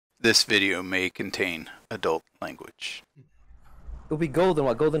This video may contain adult language. It'll be golden,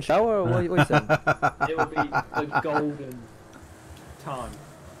 what? Golden shower? Or what are you saying? It will be the golden time.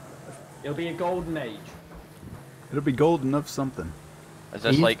 It'll be a golden age. It'll be golden of something. Is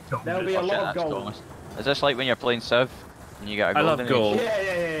this like... There'll be a lot of gold. Is this like when you're playing Civ and you get a golden age? I love gold.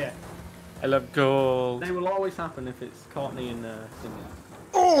 Yeah. I love gold. They will always happen if it's Courtney and Simeon.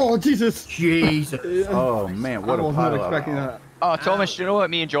 Oh, Jesus! Jesus. Oh, man, what I a was pile not expecting that. Oh, Thomas, do you know what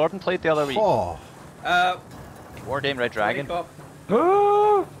me and Jordan played the other week? Oh. War Dame Red Dragon.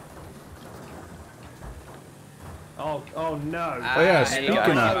 Oh, oh no. Oh, yeah, speaking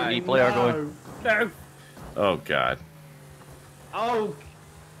of... player going. No. oh God. Oh.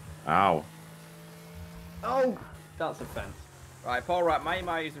 Ow. Oh. That's a fence. Right, Polrat,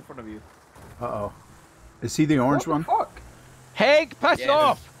 my is in front of you. Uh-oh. Is he the orange one? Fuck. Heg, piss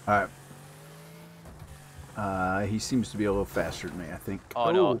off! Alright. He seems to be a little faster than me, I think.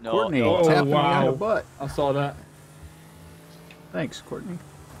 Oh, no, Courtney, no. tapping me on wow. the butt. I saw that. Thanks, Courtney.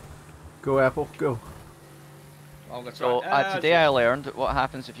 Go, Apple, go. Oh, that's So, right. today I learned what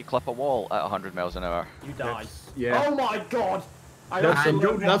happens if you clip a wall at 100 miles an hour. You die. Yeah. Oh my god!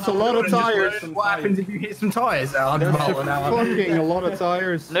 That's a lot of tires. What happens if you hit some tires at 100 That's miles an hour? fucking a lot of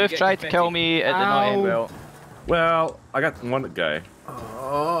tires. Newf tried to kill me at the Ow. 90 well. Well, I got one guy.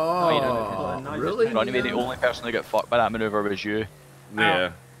 Oh, really? Ronnie, the only person that got fucked by that maneuver was you.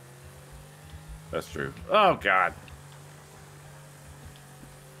 Yeah. That's true. Oh God.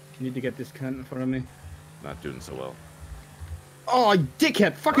 Need to get this cunt in front of me. Not doing so well. Oh,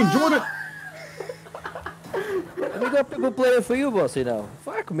 dickhead! Fucking Jordan! We got people playing for you, boss, you know.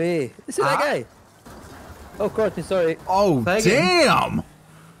 Fuck me. Is it that guy? Oh, Courtney, sorry. Oh, Thank damn!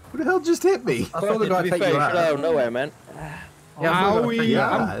 Who the hell just hit me? I thought the guy To be take fair, you you should out of out. nowhere, man. Owie!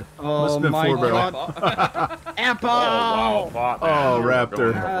 God. Oh Must have been my four god! Apple! Oh, wow, Oh,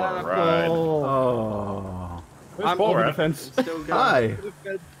 Raptor. Right. Oh. I'm Polrat? over the fence. Still going. Hi.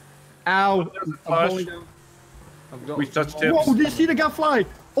 Ow! There's a I'm flush. falling down. I've got We touched tips. Whoa! Did you see the guy fly?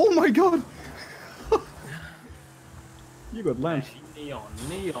 Oh my god! You got lamps. neon.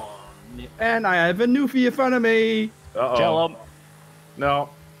 And I have a Newfie in front of me. Uh-oh. Kill him. No.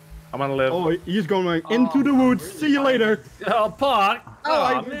 I'm gonna live. Oh, he's going into the woods. See you later. Oh, Pot.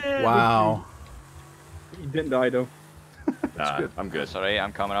 Oh, man. Wow. He didn't die though. Nah, I'm good. That's alright,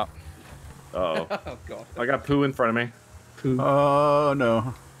 I'm coming up. Uh-oh. Oh god. I got poo in front of me. Oh,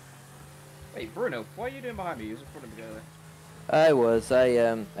 no. Wait, Bruno, what are you doing behind me? You was in front of me earlier.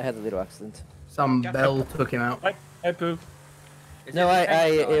 I had a little accident. Some bell took him out. Hey, poo. No,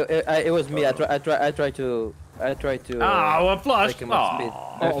 it was me. I tried to. Oh, a flush. take him off speed.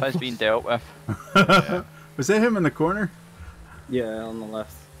 Newf has been dealt with. Was that him in the corner? Yeah, on the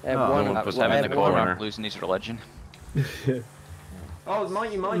left. I have Oh, one, That was one- him I in the have one- corner, losing his religion. Oh, it's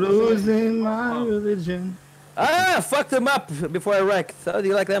Mighty Mike. Losing my religion. Ah, fuck them up before I wrecked. How do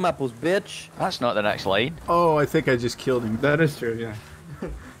you like them apples, bitch? That's not the next line. Oh, I think I just killed him. That is true, yeah.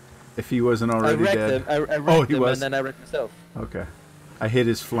 If he wasn't I already wrecked dead. them. I wrecked he them was. and then I wrecked myself. Okay. I hit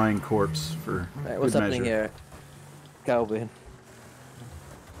his flying corpse for Right, what's good happening measure. here? Cowboy.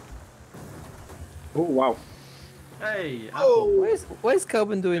 Oh wow. Hey, Apple. Why is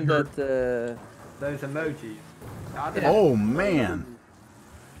Calvin doing that? Those emojis. Oh, man.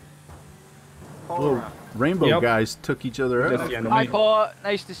 Little rainbow Yep. guys took each other That's out. the Hi, enemy. Pot.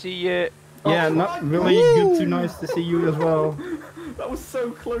 Nice to see you. Yeah, not really good. Too nice to see you as well. That was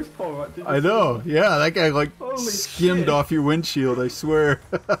so close, Polrat. I know. Yeah, that guy like Holy skimmed shit. off your windshield, I swear.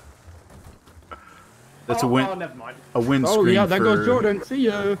 That's a Oh, wind never mind. a windscreen Oh yeah, there for, goes Jordan. See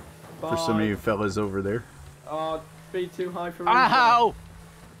ya. for some of you fellas over there. Speed too high for me. Ow!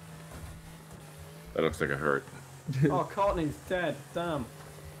 That looks like a hurt. Oh, Courtney's dead. Damn.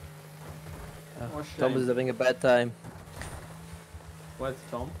 What a shame. Tom is having a bad time. Where's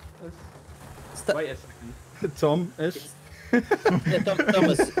Tom? Stop. Wait a second. Tom is. Yeah,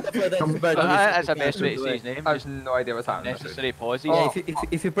 Thomas. That's bad. That's a best way to say his name. I have no idea what's happening. Necessary pauses. Yeah,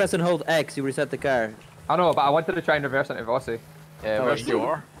 if you press and hold X, you reset the car. I know, but I wanted to try and reverse into Vossi. Yeah, where's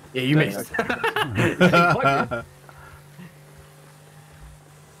your? Yeah, you missed. I'm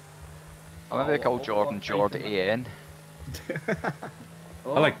gonna call Jordan AN.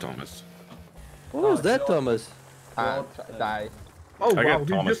 I like Thomas. What was that, Thomas? And die. Oh I wow, got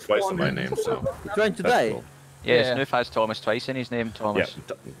you Thomas just twice in spawned my in. name, so. You're trying to That's die? cool. Yes, Yeah. Newf has Thomas twice in his name, Yeah,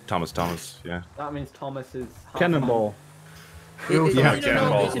 Thomas. Thomas, yeah. That means Thomas is... Cannonball. Yeah,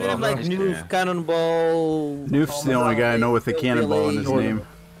 Cannonball. Isn't it like Yeah. Newf, Cannonball? Noof's the only guy I know with a cannonball in his Billy, name.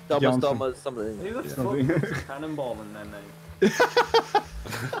 Thomas, something. Who the Something. fuck puts Cannonball in their name?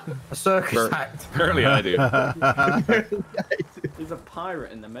 A circus act. Apparently I do. He's a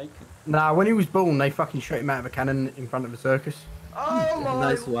pirate in the making. Nah, when he was born, they fucking shot him out of a cannon in front of a circus. Oh my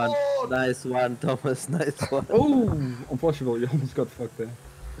Nice one. lord! Nice one, Thomas. Nice one. Oh, Unflushable, you almost got fucked there.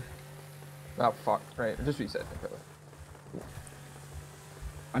 Oh fuck! Right, just reset.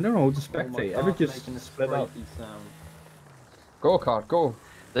 I don't know, the Oh my spectate. God, Every just making a split up. squeaky sound. Go kart, go.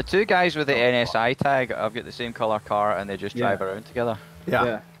 The two guys with the NSI tag, I've got the same colour car and they just drive around together.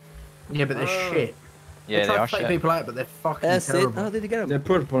 Yeah. Yeah, but they're shit. Yeah, they they try are to take shit. people out, but they're fucking That's it. terrible. How did you get him? They're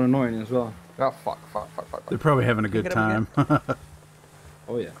purple and annoying as well. Oh fuck! They're probably having a good Pick it up time.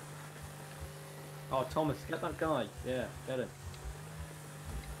 Oh yeah. Oh, Thomas, get that guy. Yeah, get him.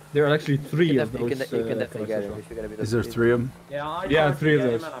 There are actually three You of can those. definitely get cars as him well. if you're gonna be. Is there 3 of them? Yeah, I Yeah, tried to 3 of get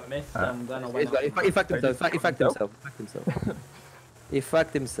him those. and I missed, and then I went He up. fucked himself. He fucked himself. He fucked himself. He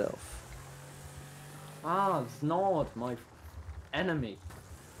fucked himself. Ah, Znord, my enemy.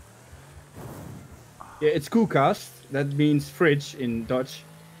 Yeah, it's koelkast. That means fridge in Dutch.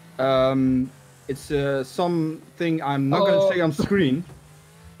 It's something I'm not gonna say on screen.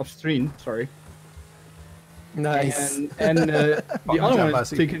 Off screen, sorry. Nice. And the other one is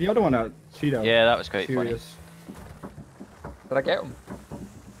Vossi. taking the other one out. Cheat out. Yeah, that was quite funny. Serious. Did I get him?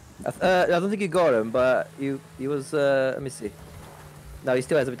 I don't think you got him, but he was. Let me see. No, he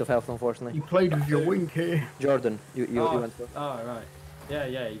still has a bit of health, unfortunately. You played with your wink here. Jordan, you Oh, went for. oh, right.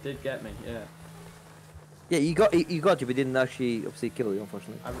 Yeah, he did get me, yeah. Yeah, he got you, but he didn't actually obviously kill you,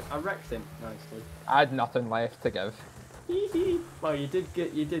 unfortunately. I wrecked him nicely. I had nothing left to give. Well, you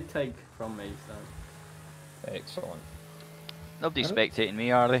did take from me, so. Excellent. Nobody's spectating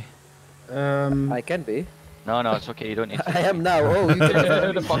me, are they? I can be. No, no, it's okay. You don't need to. I am now. Oh, you can.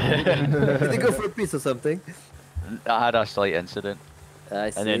 Who the fuck are you getting? Did you go for a piece or something? I had a slight incident, I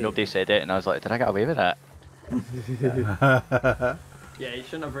see. and then nobody said it, and I was like, "Did I get away with that?" Yeah, you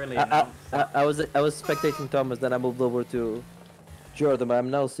shouldn't have really I announced that. I was spectating Thomas, then I moved over to Jordan, but I'm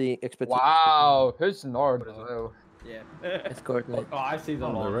now seeing expecting. Wow, who's Nord as well? Yeah. Escort me. Oh, I see the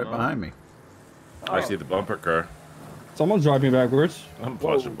Oh, lawn. they're right behind me. I see the bumper car. Someone's driving backwards.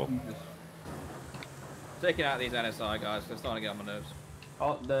 Unflushable. Taking out these NSI guys, they're starting to get on my nerves.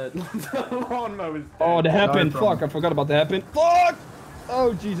 Oh, the lawnmower's dead. Oh, the hairpin. No problem. Fuck, I forgot about the hairpin. Fuck!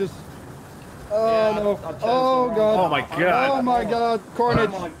 Oh, Jesus. Oh, Yeah, no. I chose Oh, the wrong God. Oh my god. Oh, my God. Oh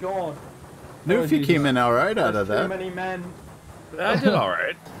Carnage. my god. Knew if you came in alright out of There's too that. many men. I did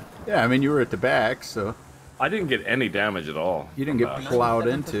alright. Yeah, I mean, you were at the back, so I didn't get any damage at all. you didn't get plowed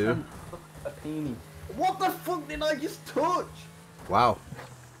into. A peony. What the fuck did I just touch? Wow.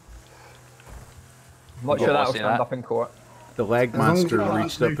 I'm not Yeah, sure I'll that'll see stand that. up in court. The lag As long as monster you don't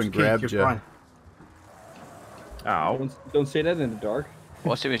reached have up to and kick, grabbed you're you. fine. Ow. Don't say that in the dark.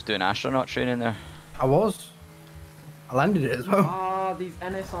 What's he was doing astronaut training there? I was. I landed it as well. Ah, these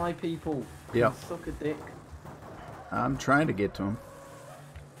NSI people. Yep. They suck a dick. I'm trying to get to him.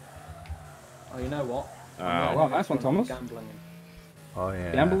 Oh, you know what? Wow, nice one, Thomas. Gambling. Oh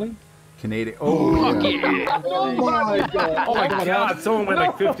yeah. Gambling? Canadian. Oh yeah. Oh, my God. Oh my god, someone went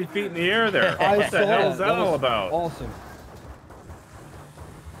like 50 feet in the air there. What the hell is that all about? Awesome.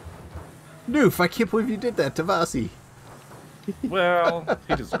 Newf, I can't believe you did that to Vossi. Well,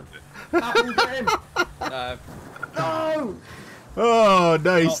 he deserved it. Apple game. No! Oh,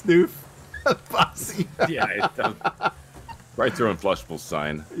 nice, Newf. Vossi. Yeah, it does. Right through Unflushable's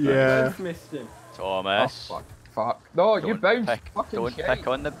sign. Yeah. Both missed him. Thomas. Oh, fuck. No, you Don't bounced. pick, Fucking don't shit. pick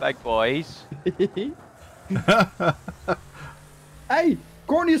on the big boys. Hey,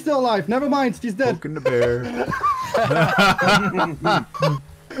 Courtney's still alive. Never mind, she's dead. Poking the bear.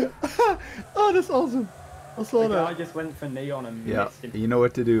 Oh, that's awesome. I saw The guy that. just went for neon and Yeah. missed him. You know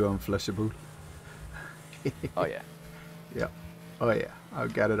what to do, Unflushable. Oh yeah. Yeah. Oh yeah.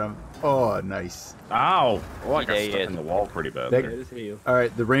 I've got it on. Oh, nice. Ow! Oh, I got Yeah, stuck yeah. in the wall pretty bad That- there. All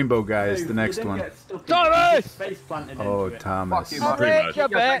right, the rainbow guy is Dude, the you next didn't one. get stuck in it, Thomas! you just face planted Oh, into it. Thomas. Fuck you, man. Pretty much. You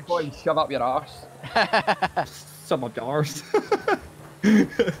big boy, shove up your arse. Some of ours.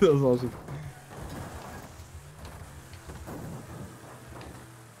 That was awesome.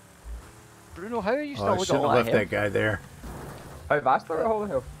 Bruno, how are you still Oh, I with shouldn't all have that left health? that guy there. How vast are the whole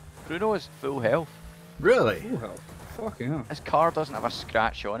hill? Bruno is full health. Really? Ooh, hell. Fucking hell. His car doesn't have a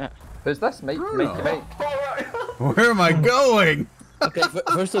scratch on it. Who's this? Mike, Bruno. Mike. Where am I going? Okay,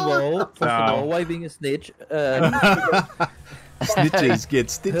 first of all, why being a snitch? Snitches get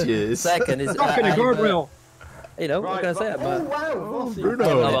stitches. Second is Stuck in a guardrail. You know, what can I say? Oh, wow. Vossi. Bruno. Oh,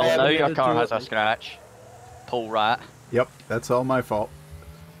 I well, have now a your little car tool- has a scratch. Polrat. Yep, that's all my fault.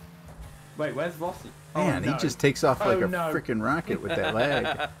 Wait, where's Vossi? Man, oh, no. he just takes off like Oh, a no. freaking rocket with that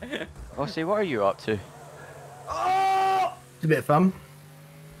lag. Oh, see, what are you up to? Oh! It's a bit of fun.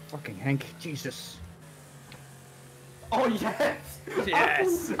 Fucking Hank. Jesus. Oh yes!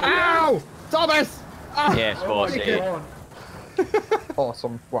 Yes! Ow! Thomas! Ah! Yes, Oh my Vossi. God.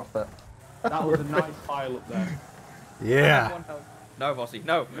 Awesome. What the? That was a nice pile up there. Yeah. No, Vossi,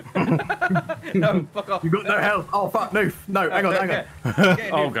 no. No, fuck off. You got no health. Oh fuck, no, no, hang on, hang on.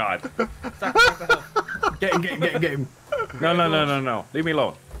 Oh God. Sacrifice the health. Get him, get him, get him, get him. No. Leave me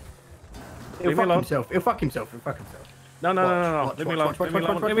alone. He'll Leave me fuck alone. himself. He'll fuck himself. He'll fuck himself. No. Watch, Leave me watch, alone. watch, Leave me watch,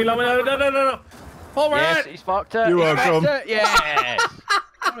 alone. watch, Leave me alone. No. Polrat! Yes, he's fucked it. You're He welcome. fucked it,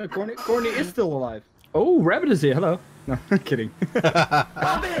 Yes. Corny is still alive. Oh, Rabbit is here. Hello. No, I'm kidding.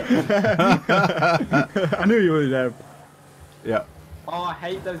 I knew you were there. Yeah. Oh, I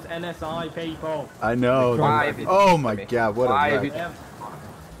hate those NSI people. I know. Five. Oh my God! What a Five. wreck.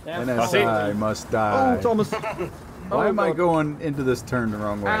 They're NSI must die. Oh, Thomas. Why am I going into this turn the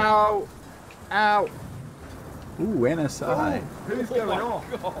wrong way? Ow. Ow. Ooh, NSI. Who's going off?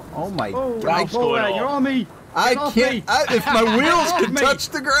 Oh my Oh, God! Polrat, you're on me. I off can't. me. If my wheels can me. touch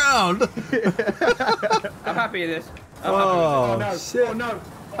the ground. I'm happy with this. Oh, no. shit! Oh no.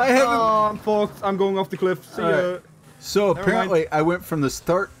 I haven't. Oh, I'm fucked. I'm going off the cliff. See ya. Alright. So Never apparently, I went from the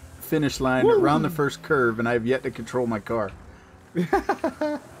start-finish line around the first curve, and I have yet to control my car.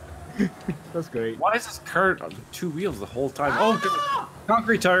 That's great. Why is this cart on 2 wheels the whole time? Oh,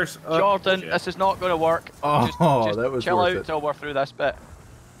 concrete tires. Jordan, shit. this is not going to work. Oh, just that was chill worth out it. till we're through this bit.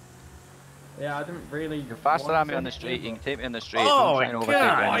 Yeah, I didn't really. You're faster want than me to on the street. You can take me on the street. Oh, Don't try and my overtake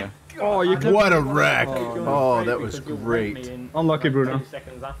God. me on you. Oh, you can. What a wreck! You're Oh, afraid that was because you'll break me great. in, Unlucky, like, Bruno. 2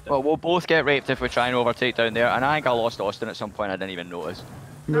 seconds after. Well, we'll both get raped if we try and overtake down there. And I think I lost Austin at some point. I didn't even notice.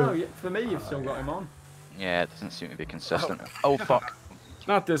 No, for me, you've still got him on. Yeah, it doesn't seem to be consistent. Oh fuck.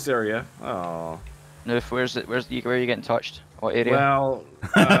 Not this area. Oh. Newf, where are you getting touched? What area? Well,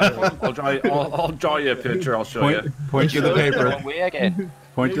 I'll draw you a picture. I'll show you. Point to the The paper. wrong way again.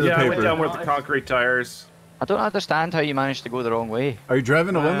 Point to the Yeah, I went down paper. with the concrete tires. I don't understand how you managed to go the wrong way. Are you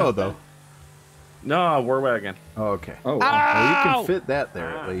driving a limo though? No, war wagon. Oh, okay. Oh, wow. Well, you Ow! can fit that there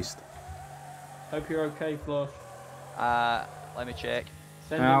at least. Hope you're okay, Flush. Let me check.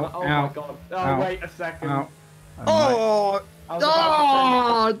 Send Ow, him. Oh ow, my god. Oh, ow, wait a second. Ow. I might- Oh! I was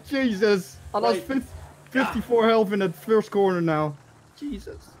about to Oh, Jesus! I lost Wait. 54 health in that first corner now.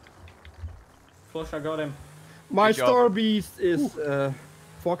 Jesus. Flush, I got him. My Good job. star beast is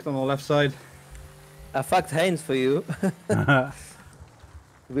fucked on the left side. I fucked Haynes for you. We I'm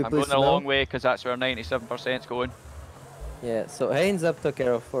please going the know. long way because that's where 97%'s going. Yeah, so Haynes up took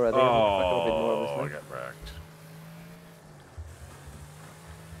care of already. I'm gonna fuck a bit more, Oh, I obviously. got wrecked.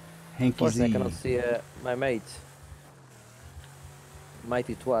 Hanky Unfortunately, I Z. cannot see my mate.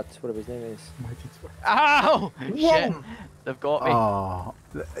 Mighty Twat, whatever his name is. Ow! Shit! They've got me. Oh,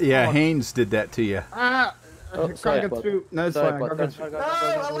 yeah. Haynes did that to you. Ah! Oh, I sorry, can't get Quad. through. No, it's Sorry, fine. Quad. I got through. No,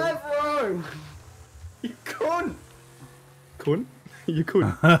 I left row! You cunt! Kun? You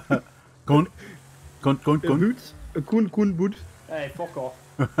kun. Gun. Een hoed. Een kun boet. Hey, fuck off.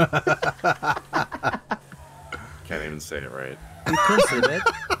 Can't even say it right. You couldn't see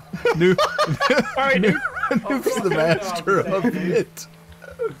that. New. Alright, dude. Noof's the master of it.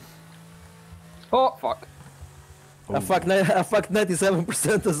 Oh, fuck. I fucked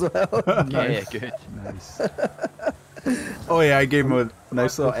 97% as well. Yeah, good. Nice. Oh yeah, I gave him a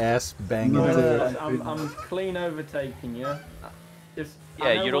nice little ass bang No, into no, it. no, I'm clean overtaking you. Just,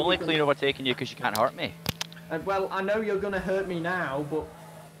 I Yeah, know you're what only gonna- clean overtaking you because you can't hurt me. Well, I know you're gonna hurt me now, but.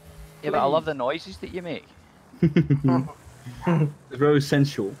 Yeah, but I love please. the noises that you make. It's very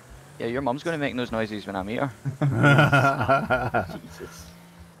sensual. Yeah, your mum's going to make those noises when I meet her. Jesus.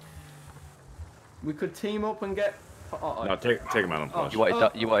 We could team up and get. No, take him out on push. You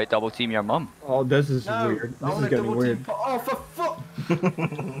want to double team your mum? Oh, this is No, weird. I This want is to getting double weird. team. Oh, for fuck!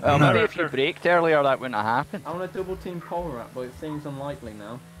 Well, maybe if you braked earlier, that wouldn't have happened. I want to double team Polrat, but it seems unlikely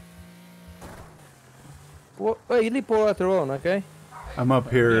now. Wait, you leave Polrat alone, okay? I'm up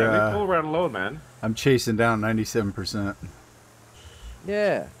here. Yeah, we pull right alone, man. I'm chasing down 97%.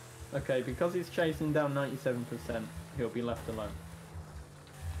 Yeah. Okay, because he's chasing down 97%, he'll be left alone.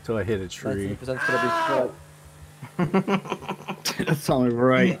 Till I hit a tree. 90% gonna be That sounded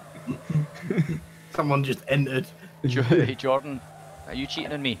right. Someone just entered. Hey, Jordan, are you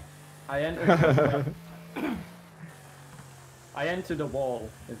cheating on me? I entered. I entered a wall.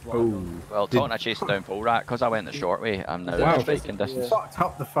 Is what I've Oh. done. Well, Did- don't I chase down Polrat because I went the short way. I'm now Wow. in striking distance. Fucked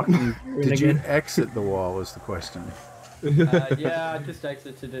up the fucking. Did you exit the wall? Was the question. Yeah, I just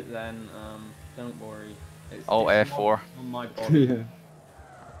exited it then. Don't worry. It's Alt not F4. on my body. Yeah.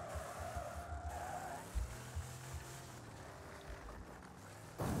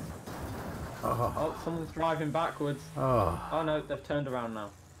 Oh, someone's driving backwards. Oh. Oh no, they've turned around now.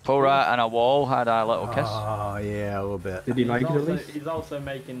 Polrat and a wall had a little kiss. Oh yeah, a little bit. Did he like it at least? He's also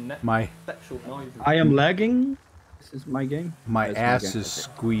making My sexual noises. I am lagging. This is my game. my It's ass game. is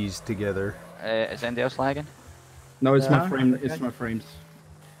squeezed together. Is anybody else lagging? No, it's my Yeah. frame. It's my frames.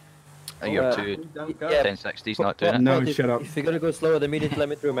 You're Uh, too Don't go. Yeah. 1060's not doing it. No, But shut up. If you're gonna go slower, then you need to let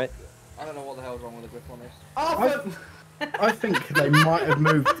me through, mate. I don't know what the hell's wrong with the grip on this. I think they might have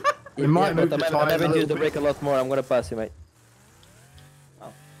moved. They might have moved the but I'm tires a having to use little the brake bit. a lot more. I'm gonna pass you, mate.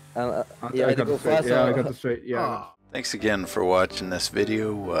 Oh. Yeah, I either got go the straight. fast Yeah, I or... got the straight. Yeah. Ah. Thanks again for watching this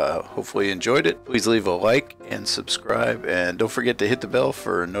video. Hopefully you enjoyed it. Please leave a like and subscribe, and don't forget to hit the bell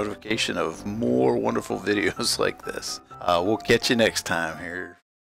for a notification of more wonderful videos like this. We'll catch you next time here.